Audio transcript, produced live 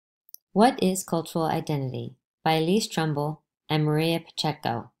What is Cultural Identity? By Elise Trumbull and Maria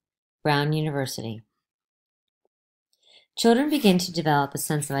Pacheco, Brown University. Children begin to develop a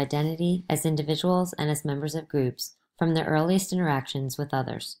sense of identity as individuals and as members of groups from their earliest interactions with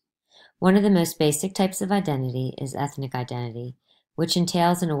others. One of the most basic types of identity is ethnic identity, which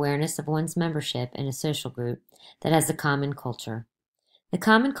entails an awareness of one's membership in a social group that has a common culture. The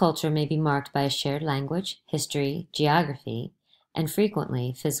common culture may be marked by a shared language, history, geography, and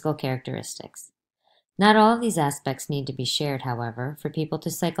frequently physical characteristics. Not all of these aspects need to be shared, however, for people to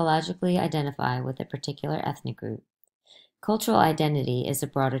psychologically identify with a particular ethnic group. Cultural identity is a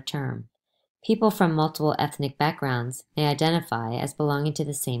broader term. People from multiple ethnic backgrounds may identify as belonging to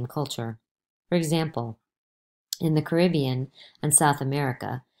the same culture. For example, in the Caribbean and South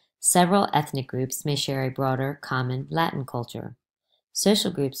America, several ethnic groups may share a broader, common Latin culture. Social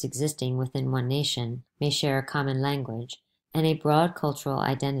groups existing within one nation may share a common language and a broad cultural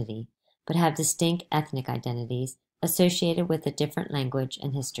identity, but have distinct ethnic identities associated with a different language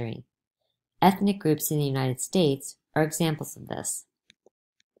and history. Ethnic groups in the United States are examples of this.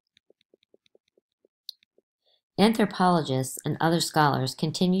 Anthropologists and other scholars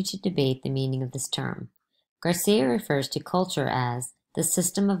continue to debate the meaning of this term. Garcia refers to culture as the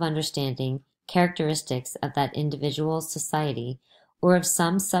system of understanding characteristics of that individual's society or of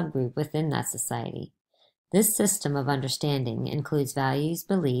some subgroup within that society. This system of understanding includes values,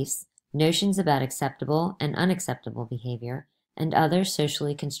 beliefs, notions about acceptable and unacceptable behavior, and other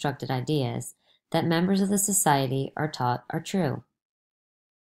socially constructed ideas that members of the society are taught are true.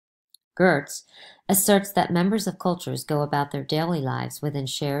 Gertz asserts that members of cultures go about their daily lives within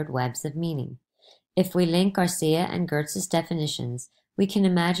shared webs of meaning. If we link Garcia and Gertz's definitions, we can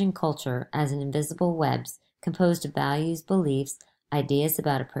imagine culture as an invisible webs composed of values, beliefs, ideas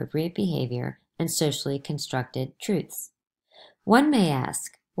about appropriate behavior, and socially constructed truths. One may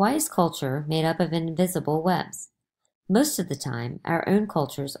ask, why is culture made up of invisible webs? Most of the time, our own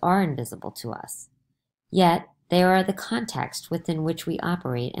cultures are invisible to us. Yet, they are the context within which we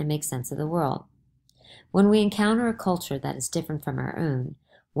operate and make sense of the world. When we encounter a culture that is different from our own,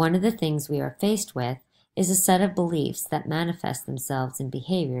 one of the things we are faced with is a set of beliefs that manifest themselves in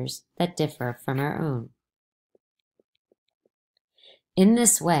behaviors that differ from our own. In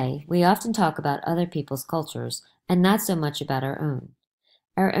this way, we often talk about other people's cultures and not so much about our own.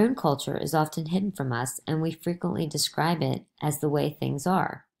 Our own culture is often hidden from us, and we frequently describe it as the way things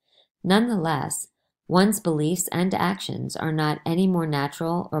are. Nonetheless, one's beliefs and actions are not any more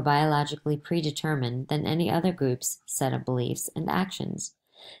natural or biologically predetermined than any other group's set of beliefs and actions.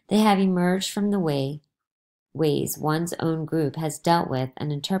 They have emerged from the ways one's own group has dealt with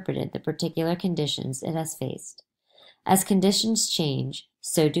and interpreted the particular conditions it has faced. As conditions change,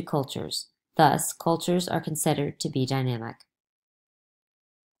 so do cultures. Thus, cultures are considered to be dynamic.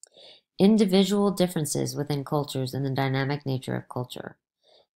 Individual differences within cultures and the dynamic nature of culture.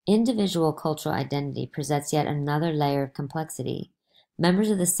 Individual cultural identity presents yet another layer of complexity.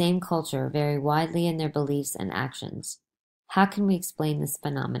 Members of the same culture vary widely in their beliefs and actions. How can we explain this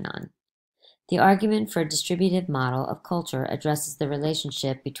phenomenon? The argument for a distributive model of culture addresses the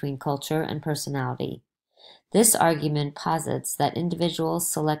relationship between culture and personality. This argument posits that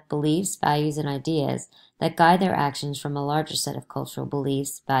individuals select beliefs, values, and ideas that guide their actions from a larger set of cultural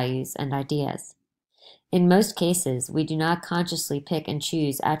beliefs, values, and ideas. In most cases, we do not consciously pick and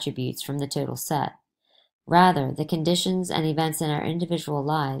choose attributes from the total set. Rather, the conditions and events in our individual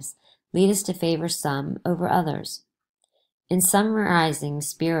lives lead us to favor some over others. In summarizing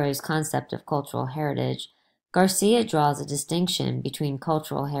Spiro's concept of cultural heritage, Garcia draws a distinction between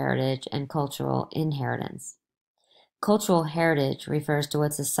cultural heritage and cultural inheritance. Cultural heritage refers to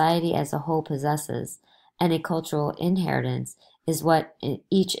what society as a whole possesses, and a cultural inheritance is what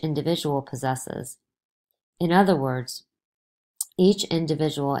each individual possesses. In other words, each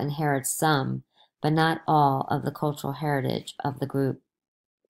individual inherits some, but not all, of the cultural heritage of the group.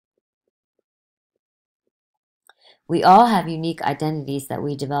 We all have unique identities that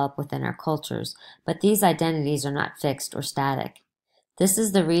we develop within our cultures, but these identities are not fixed or static. This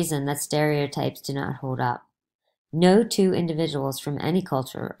is the reason that stereotypes do not hold up. No two individuals from any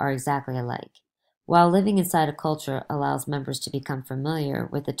culture are exactly alike. While living inside a culture allows members to become familiar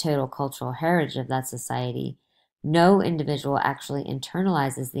with the total cultural heritage of that society, no individual actually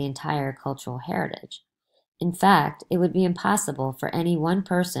internalizes the entire cultural heritage. In fact, it would be impossible for any one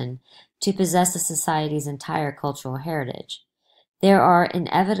person to possess a society's entire cultural heritage. There are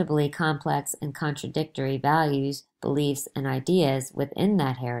inevitably complex and contradictory values, beliefs, and ideas within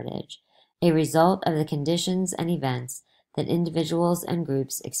that heritage, a result of the conditions and events that individuals and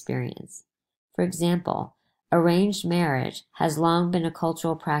groups experience. For example, Arranged marriage has long been a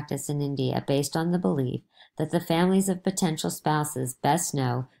cultural practice in India based on the belief that the families of potential spouses best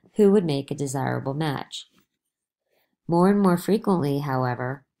know who would make a desirable match. More and more frequently,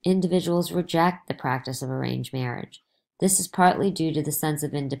 however, individuals reject the practice of arranged marriage. This is partly due to the sense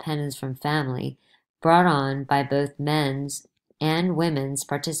of independence from family brought on by both men's and women's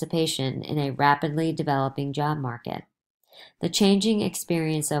participation in a rapidly developing job market. The changing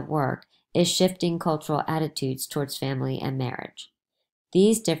experience of work is shifting cultural attitudes towards family and marriage.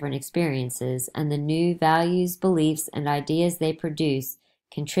 These different experiences and the new values, beliefs, and ideas they produce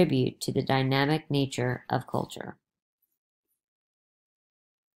contribute to the dynamic nature of culture.